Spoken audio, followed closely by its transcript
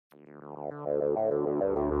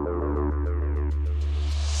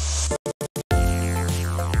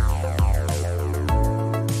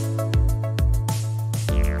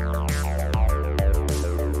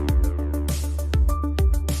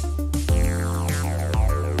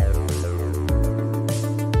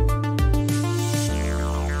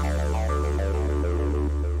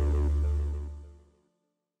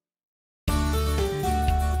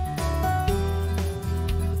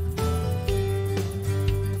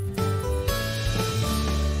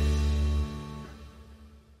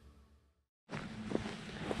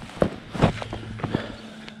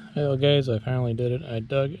Well guys, I finally did it. I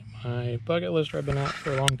dug my bucket list I've been out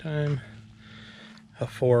for a long time. A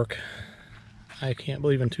fork. I can't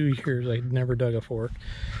believe in 2 years I never dug a fork.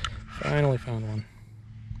 Finally found one.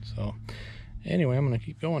 So anyway, I'm gonna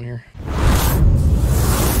keep going here.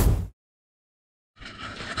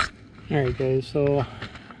 Alright guys, so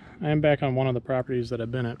I'm back on one of the properties that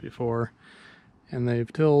I've been at before, and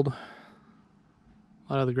they've tilled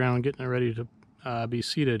a lot of the ground, getting it ready to be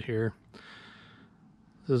seeded here.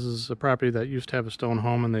 This is a property that used to have a stone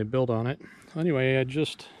home and they built on it. Anyway, I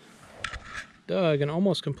just dug an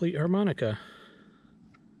almost complete harmonica.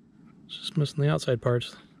 It's just missing the outside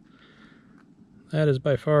parts. That is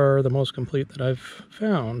by far the most complete that I've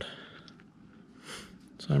found.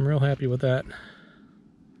 So I'm real happy with that.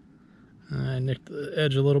 I nicked the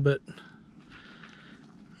edge a little bit.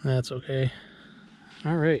 That's okay.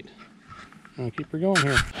 Alright. I'll keep her going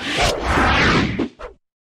here.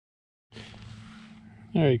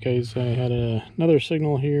 Alright guys, I had another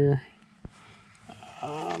signal here.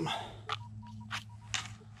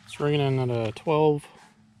 It's ringing in at a 12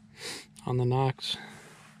 on the Knox.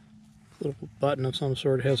 Little button of some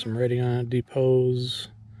sort, has some writing on it, depose.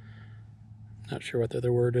 Not sure what the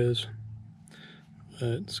other word is. But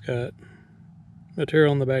it's got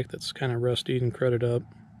material in the back that's kind of rusty and crudted up.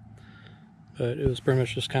 But it was pretty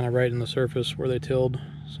much just kind of right in the surface where they tilled.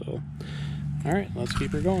 So, alright, let's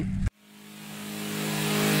keep her going.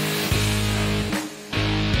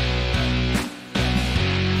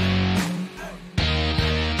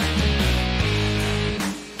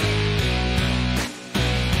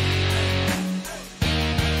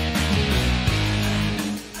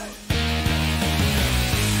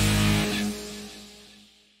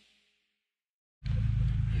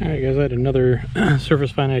 Alright guys, I had another surface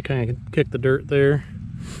find. I kind of kicked the dirt there.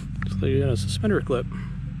 So you got a suspender clip.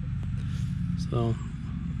 So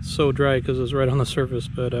it's so dry because it's right on the surface,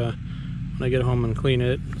 but when I get home and clean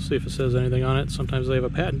it, see if it says anything on it. Sometimes they have a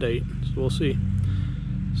patent date, so we'll see.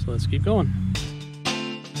 So let's keep going.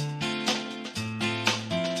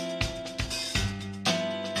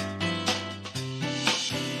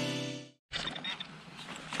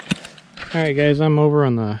 Alright guys, I'm over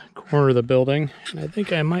on the corner of the building, and I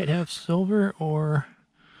think I might have silver, or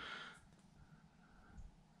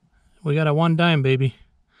we got a 1 dime, baby.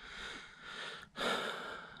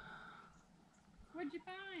 What'd you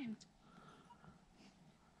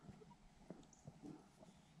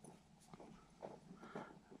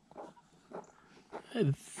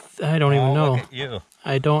find? I don't even know. Look at you.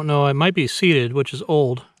 I don't know. It might be seeded, which is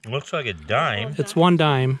old. It looks like a dime. It's 1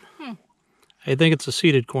 dime. I think it's a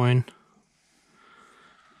seeded coin.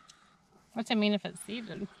 What's it mean if it's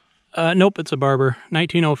seeded? Nope, it's a Barber.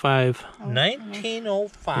 1905.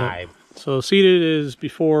 1905. Yep. So seeded is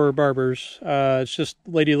before Barber's. It's just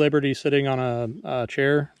Lady Liberty sitting on a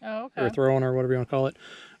chair. Oh, okay. Or a throne, or whatever you want to call it.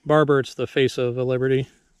 Barber, it's the face of a Liberty.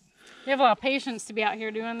 You have a lot of patience to be out here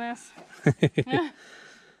doing this.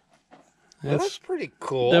 That's pretty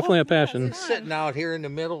cool. Definitely a passion. It's sitting out here in the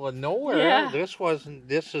middle of nowhere. Yeah. This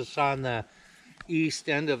is on the east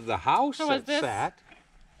end of the house. So was it's this at.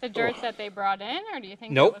 the dirt that they brought in, or do you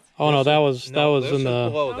think Nope. that was... Oh no, that was this in is the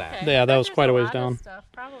below that. Okay. yeah, that was There's quite a a ways lot of down. stuff,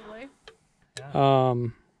 probably.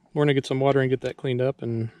 We're gonna get some water and get that cleaned up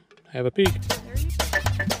and have a peek. There you go.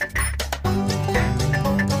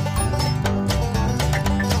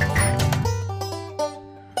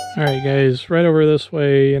 Alright guys, right over this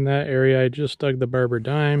way in that area I just dug the Barber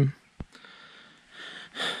dime.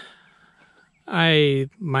 I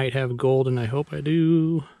might have gold, and I hope I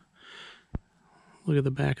do. Look at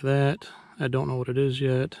the back of that. I don't know what it is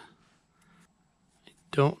yet. I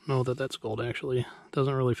don't know that that's gold actually. It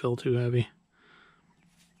doesn't really feel too heavy.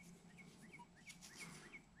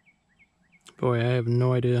 Boy, I have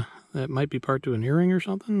no idea. That might be part to an earring or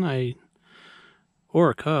something.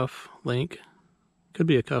 Or a cuff link. Could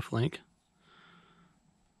be a cuff link.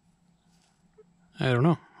 I don't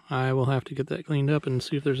know. I will have to get that cleaned up and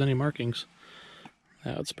see if there's any markings.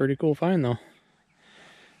 That's a pretty cool find though.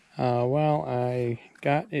 Well, I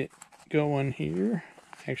got it going here.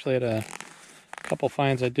 Actually had a couple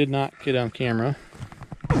finds I did not get on camera.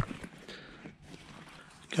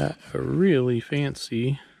 Got a really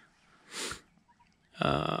fancy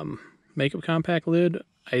makeup compact lid,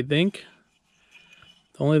 I think.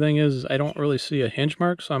 The only thing is I don't really see a hinge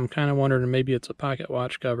mark, so I'm kind of wondering maybe it's a pocket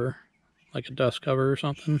watch cover, like a dust cover or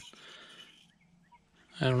something.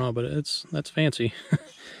 I don't know, but that's fancy.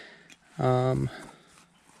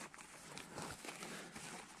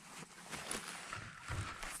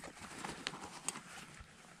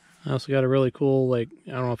 I also got a really cool, like,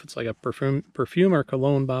 I don't know if it's like a perfume or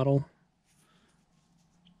cologne bottle.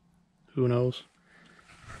 Who knows?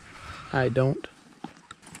 I don't.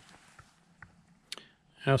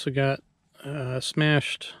 I also got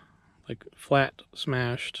smashed, like flat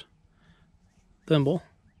smashed thimble.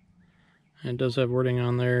 And it does have wording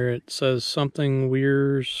on there. It says something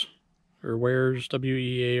Wears, or Wears,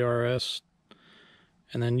 W-E-A-R-S,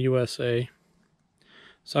 and then USA.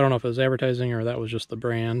 So I don't know if it was advertising or that was just the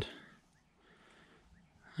brand.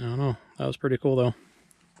 I don't know. That was pretty cool though.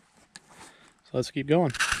 So let's keep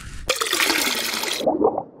going.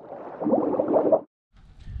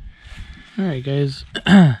 Alright guys,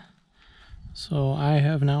 so I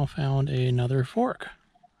have now found another fork.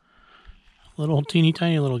 Little teeny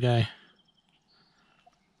tiny little guy.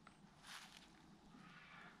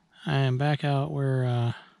 I am back out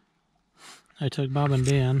where I took Bob and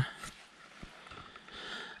Dan.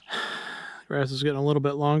 The grass is getting a little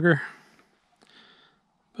bit longer,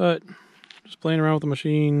 but just playing around with the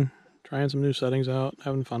machine, trying some new settings out,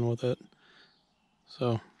 having fun with it.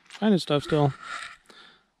 So, finding stuff still.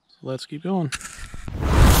 So let's keep going.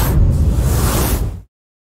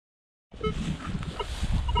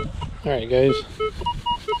 Alright guys.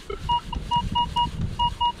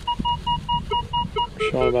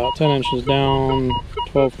 Showing about 10 inches down,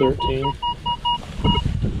 12, 13.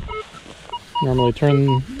 Normally turn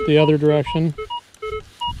the other direction.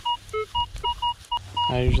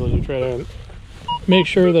 I usually try to make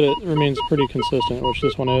sure that it remains pretty consistent, which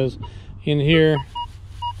this one is. In here,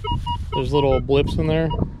 there's little blips in there.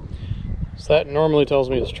 So that normally tells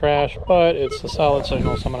me it's trash, but it's a solid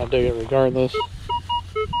signal, so I'm going to dig it regardless.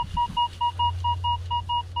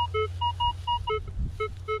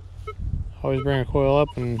 Always bring a coil up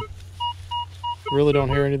and really don't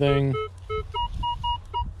hear anything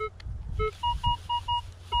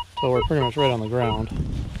until we're pretty much right on the ground.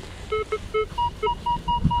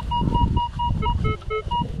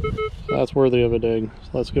 So that's worthy of a dig. So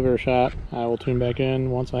let's give it a shot. I will tune back in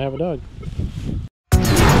once I have it dug.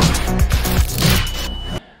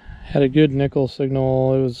 Had a good nickel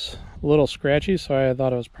signal. It was a little scratchy, so I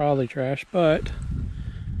thought it was probably trash, but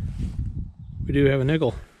we do have a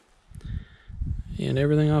nickel. And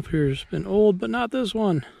everything off here has been old, but not this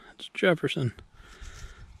one. It's Jefferson.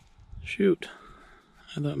 Shoot.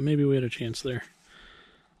 I thought maybe we had a chance there.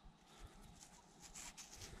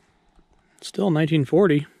 Still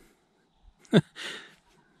 1940.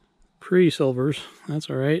 Pre-silvers.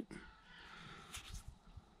 That's alright.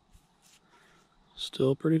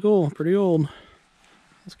 Still pretty cool. Pretty old.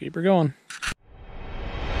 Let's keep her going.